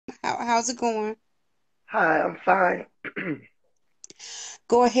How's it going? Hi, I'm fine.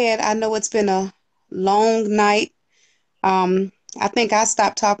 Go ahead. I know it's been a long night. Um, I think I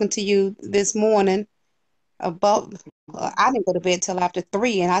stopped talking to you this morning about I didn't go to bed till after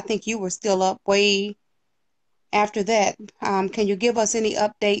 3, and I think you were still up way after that. Can you give us any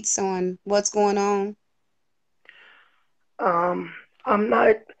updates on what's going on? Um, I'm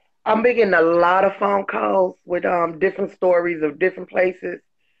not. I'm getting a lot of phone calls with different stories of different places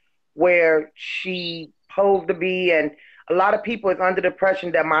where she posed to be, and a lot of people is under the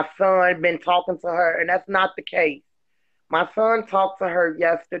impression that my son been talking to her, and that's not the case. My son talked to her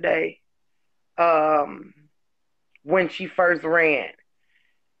yesterday, um, when she first ran,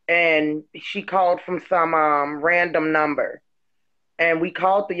 and she called from some random number. And we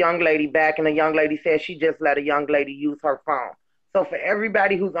called the young lady back, and the young lady said she just let a young lady use her phone. So for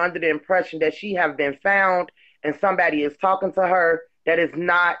everybody who's under the impression that she have been found and somebody is talking to her, that is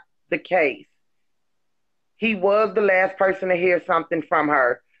not the case. He was the last person to hear something from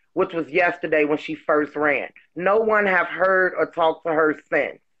her, which was yesterday when she first ran. No one have heard or talked to her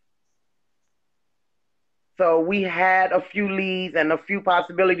since. So we had a few leads and a few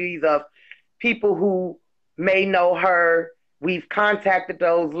possibilities of people who may know her. We've contacted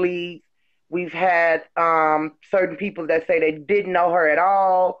those leads. We've had certain people that say they didn't know her at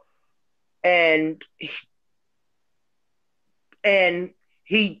all, and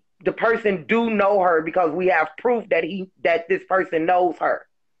the person do know her because we have proof that this person knows her.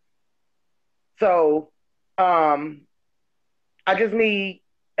 So um, I just need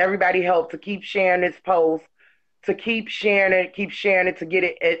everybody help to keep sharing this post, to keep sharing it, to get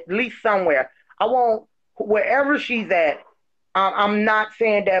it at least somewhere. I want wherever she's at. I'm not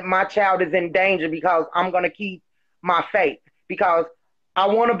saying that my child is in danger because I'm gonna keep my faith because I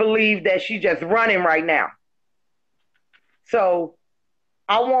want to believe that she's just running right now. So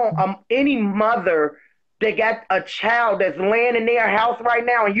I want any mother that got a child that's laying in their house right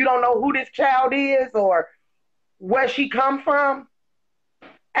now and you don't know who this child is or where she come from,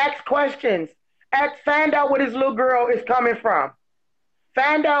 ask questions. Find out where this little girl is coming from.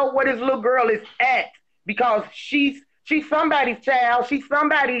 Find out where this little girl is at because she's somebody's child. She's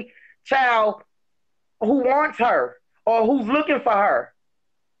somebody's child who wants her or who's looking for her.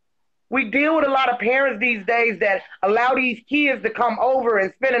 We deal with a lot of parents these days that allow these kids to come over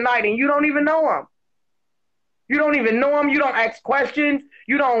and spend a night and you don't even know them. You don't even know them. You don't ask questions.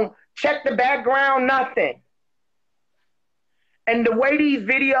 You don't check the background, nothing. And the way these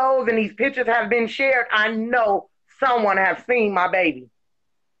videos and these pictures have been shared, I know someone has seen my baby.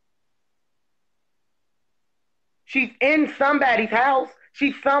 She's in somebody's house.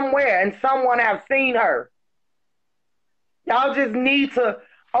 She's somewhere and someone has seen her. Y'all just need to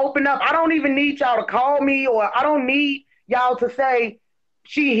open up. I don't even need y'all to call me or I don't need y'all to say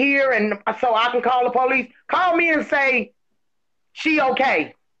she here and so I can call the police. Call me and say she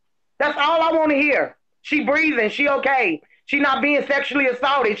okay. That's all I want to hear. She breathing. She okay. She not being sexually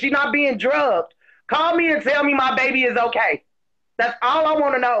assaulted. She not being drugged. Call me and tell me my baby is okay. That's all I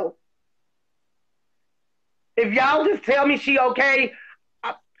want to know. If y'all just tell me she okay,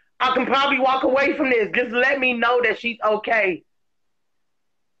 I, I can probably walk away from this. Just let me know that she's okay.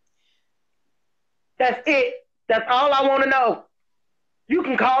 That's it. That's all I want to know. You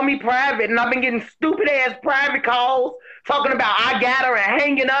can call me private, and I've been getting stupid ass private calls talking about I got her and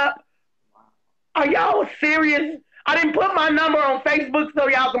hanging up. Are y'all serious? I didn't put my number on Facebook so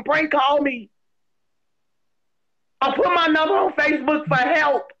y'all can prank call me. I put my number on Facebook for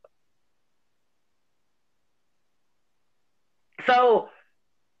help. So,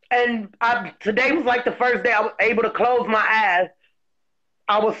 today was like the first day I was able to close my eyes.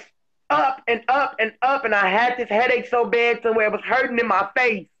 I was up and up and up, and I had this headache so bad to where it was hurting in my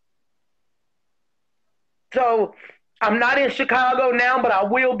face. So, I'm not in Chicago now, but I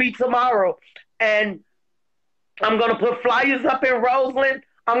will be tomorrow. And I'm gonna put flyers up in Roseland.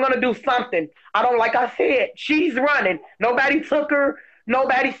 I'm gonna do something. I don't like I said, she's running. Nobody took her,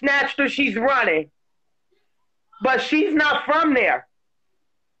 nobody snatched her, she's running. But she's not from there.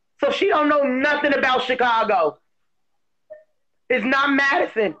 So she don't know nothing about Chicago. It's not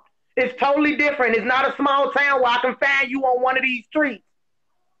Madison. It's totally different. It's not a small town where I can find you on one of these streets.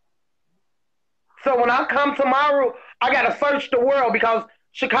 So when I come tomorrow, I gotta search the world because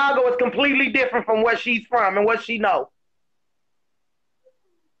Chicago is completely different from where she's from and what she knows.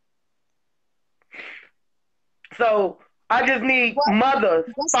 So I just need What mothers,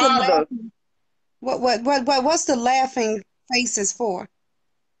 what's the fathers. laughing? What's the laughing faces for?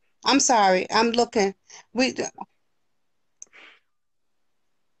 I'm sorry. I'm looking. We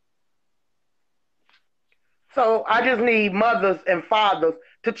So I just need mothers and fathers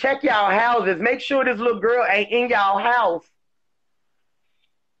to check y'all houses. Make sure this little girl ain't in y'all house.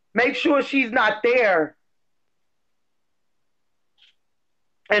 Make sure she's not there.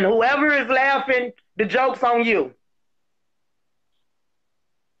 And whoever is laughing, the joke's on you.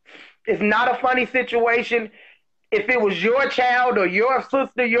 It's not a funny situation. If it was your child or your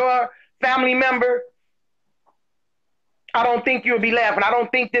sister, your family member, I don't think you'll be laughing. I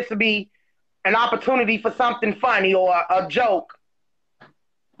don't think this would be an opportunity for something funny or a joke.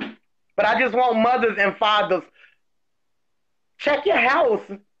 But I just want mothers and fathers, check your house.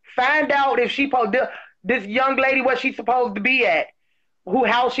 Find out if this young lady what she's supposed to be at, who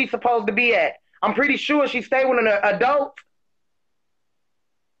house she's supposed to be at. I'm pretty sure she stay with an adult.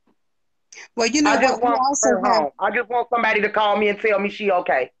 Well, you know I just what? We want also her have, home. I just want somebody to call me and tell me she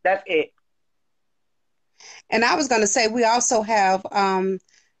okay. That's it. and I was going to say, we also have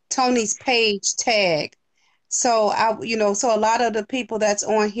Tony's page tag. So so a lot of the people that's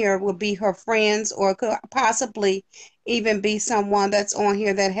on here will be her friends, or could possibly even be someone that's on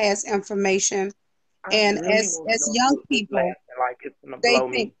here that has information. I And really want to as know young who is people, laughing like it's gonna they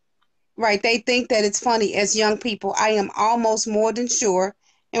blow think me. right, they think that it's funny. As young people, I am almost more than sure,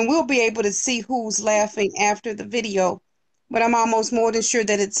 and we'll be able to see who's laughing after the video. But I'm almost more than sure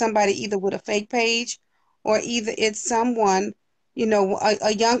that it's somebody either with a fake page, or either it's someone,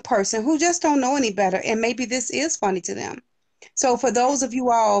 a young person who just don't know any better, and maybe this is funny to them. So for those of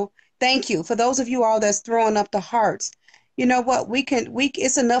you all, thank you. For those of you all that's throwing up the hearts, you know what?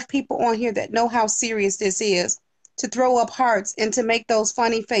 It's enough people on here that know how serious this is to throw up hearts and to make those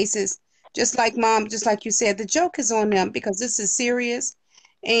funny faces. Just like mom, just like you said, the joke is on them because this is serious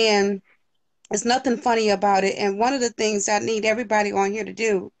and there's nothing funny about it. And one of the things I need everybody on here to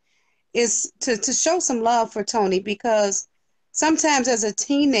do is to show some love for Toni, because sometimes as a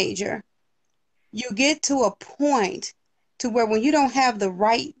teenager, you get to a point to where when you don't have the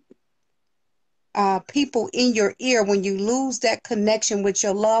right people in your ear, when you lose that connection with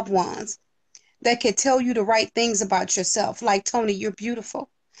your loved ones that can tell you the right things about yourself. Like, Toni, you're beautiful.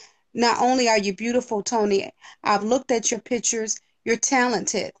 Not only are you beautiful, Toni, I've looked at your pictures. You're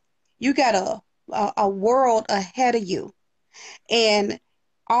talented. You got a world ahead of you. And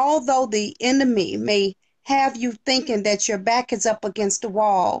although the enemy may have you thinking that your back is up against the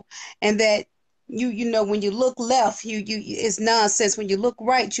wall, and that when you look left, you it's nonsense. When you look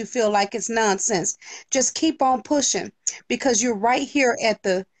right, you feel like it's nonsense. Just keep on pushing, because you're right here at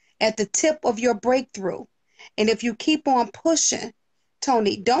the tip of your breakthrough. And if you keep on pushing,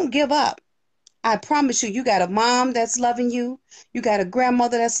 Toni, don't give up. I promise you, you got a mom that's loving you. You got a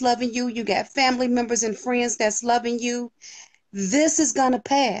grandmother that's loving you. You got family members and friends that's loving you. This is going to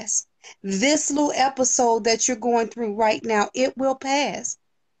pass. This little episode that you're going through right now, it will pass.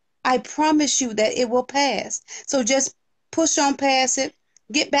 I promise you that it will pass. So just push on past it.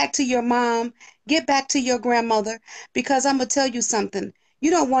 Get back to your mom. Get back to your grandmother, because I'm going to tell you something.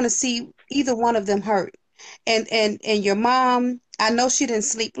 You don't want to see either one of them hurt. And your mom, I know she didn't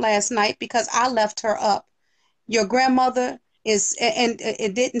sleep last night because I left her up. Your grandmother is and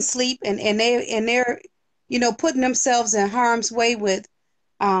it didn't sleep, and they're putting themselves in harm's way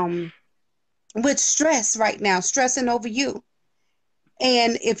um with stress right now, stressing over you.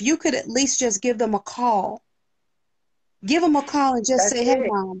 And if you could at least just give them a call and just That's say, hey it.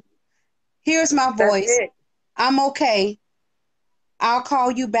 mom, here's my That's voice, it. I'm okay, I'll call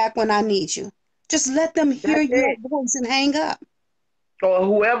you back when I need you. Just let them hear That's your it. voice and hang up. Or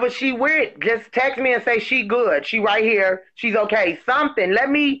whoever she with, just text me and say she good. She right here. She's okay. Something. Let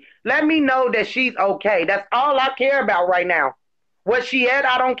me know that she's okay. That's all I care about right now. What she at,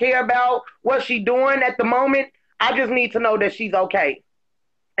 I don't care about what she doing at the moment. I just need to know that she's okay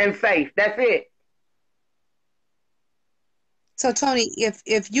and safe. That's it. So Toni,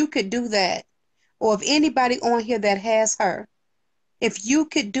 if you could do that, or if anybody on here that has her, if you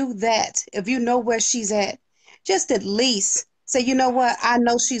could do that, if you know where she's at, just at least say, you know what, I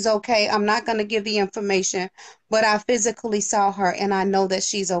know she's okay. I'm not going to give the information, but I physically saw her and I know that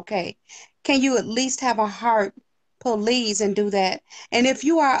she's okay. Can you at least have a heart, please, and do that? And if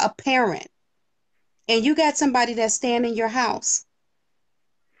you are a parent and you got somebody that's staying in your house,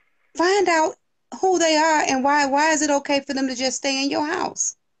 find out who they are and why is it okay for them to just stay in your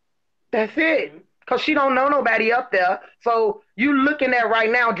house? That's it. Cause she don't know nobody up there. So you looking at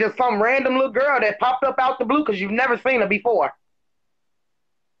right now just some random little girl that popped up out the blue because you've never seen her before.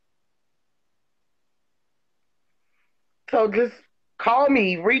 So just call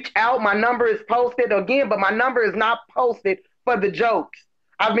me, reach out. My number is posted again, but my number is not posted for the jokes.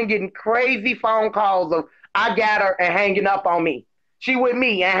 I've been getting crazy phone calls of I got her and hanging up on me. She with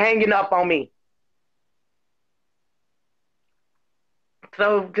me and hanging up on me.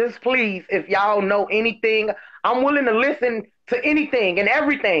 So just please, if y'all know anything, I'm willing to listen to anything and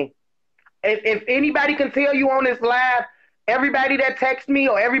everything. If anybody can tell you on this live, everybody that texts me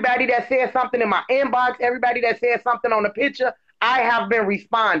or everybody that says something in my inbox, everybody that says something on the picture, I have been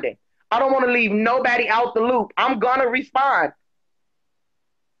responding. I don't want to leave nobody out the loop. I'm gonna respond.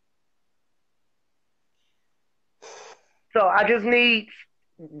 So I just need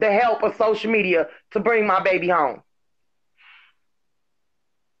the help of social media to bring my baby home.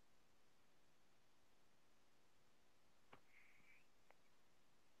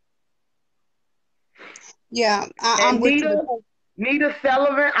 Yeah, I'm And with you. Nita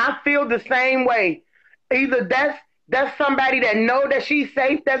Sullivan, I feel the same way. Either that's somebody that know that she's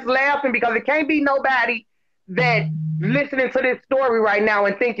safe, that's laughing because it can't be nobody that listening to this story right now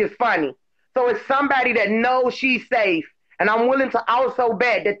and think it's funny. So it's somebody that knows she's safe, and I'm willing to also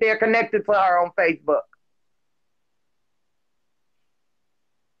bet that they're connected to her on Facebook.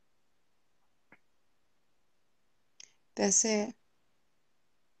 That's it.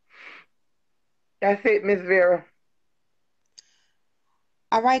 That's it, Miss Vera.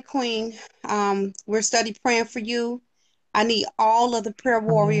 All right, Queen. We're study praying for you. I need all of the prayer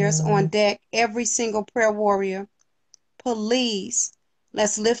warriors on deck, every single prayer warrior. Please,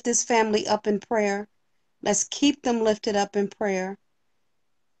 let's lift this family up in prayer. Let's keep them lifted up in prayer.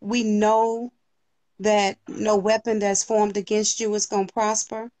 We know that no weapon that's formed against you is going to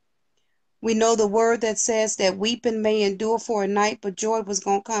prosper. We know the word that says that weeping may endure for a night, but joy was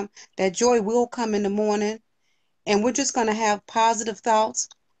going to come. That joy will come in the morning. And we're just going to have positive thoughts.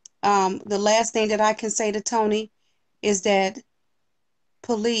 The last thing that I can say to Toni is that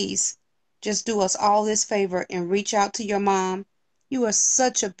please just do us all this favor and reach out to your mom. You are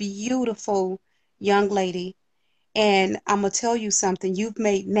such a beautiful young lady. And I'm going to tell you something. You've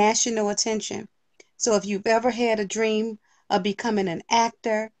made national attention. So if you've ever had a dream of becoming an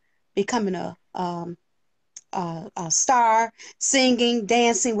actor, becoming a star, singing,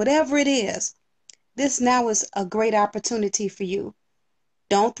 dancing, whatever it is, this now is a great opportunity for you.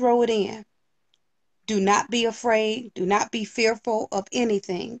 Don't throw it in. Do not be afraid. Do not be fearful of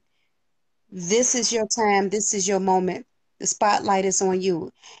anything. This is your time. This is your moment. The spotlight is on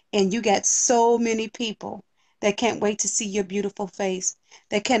you. And you got so many people that can't wait to see your beautiful face,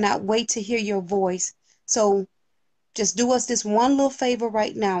 that cannot wait to hear your voice. So just do us this one little favor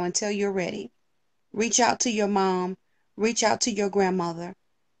right now until you're ready. Reach out to your mom, reach out to your grandmother,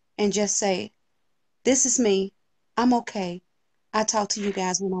 and just say, this is me. I'm okay. I'll talk to you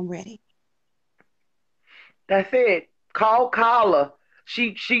guys when I'm ready. That's it. Call Carla.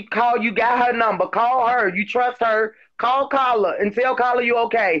 She call you, got her number. Call her. You trust her. Call Carla and tell Carla you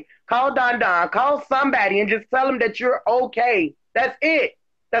okay. Call Don Don. Call somebody and just tell them that you're okay. That's it.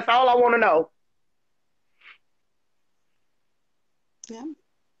 That's all I want to know. Yeah.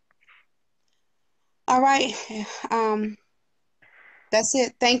 All right. Um, That's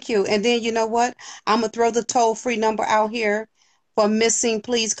it. Thank you. And then you know what? I'm gonna throw the toll-free number out here for missing.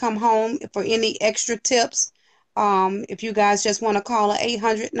 Please come home for any extra tips. If you guys just want to call an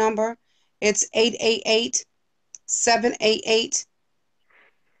 800 number, it's 888-788.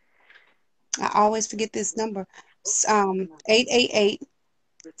 I always forget this number.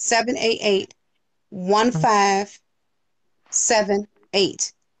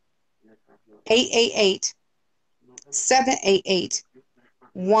 888-788-1578. 888-788-1578.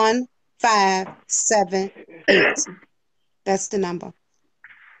 That's the number.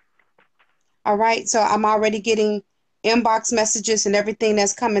 All right. So I'm already getting inbox messages and everything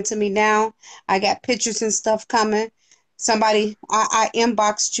that's coming to me now. I got pictures and stuff coming. Somebody, I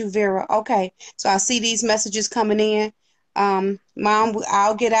inboxed you, Vera. Okay. So I see these messages coming in. Mom,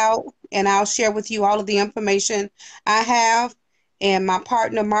 I'll get out and I'll share with you all of the information I have. And my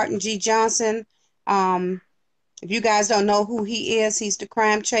partner, Martin G. Johnson, um, if you guys don't know who he is, he's the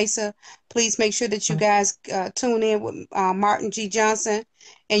crime chaser. Please make sure that you guys tune in with Martin G. Johnson.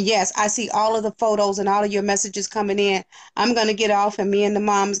 And yes, I see all of the photos and all of your messages coming in. I'm going to get off, and me and the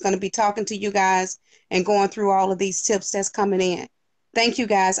mom is going to be talking to you guys and going through all of these tips that's coming in. Thank you,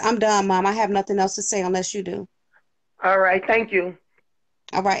 guys. I'm done, Mom. I have nothing else to say unless you do. All right. Thank you.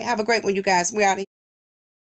 All right. Have a great one, you guys. We're out of here.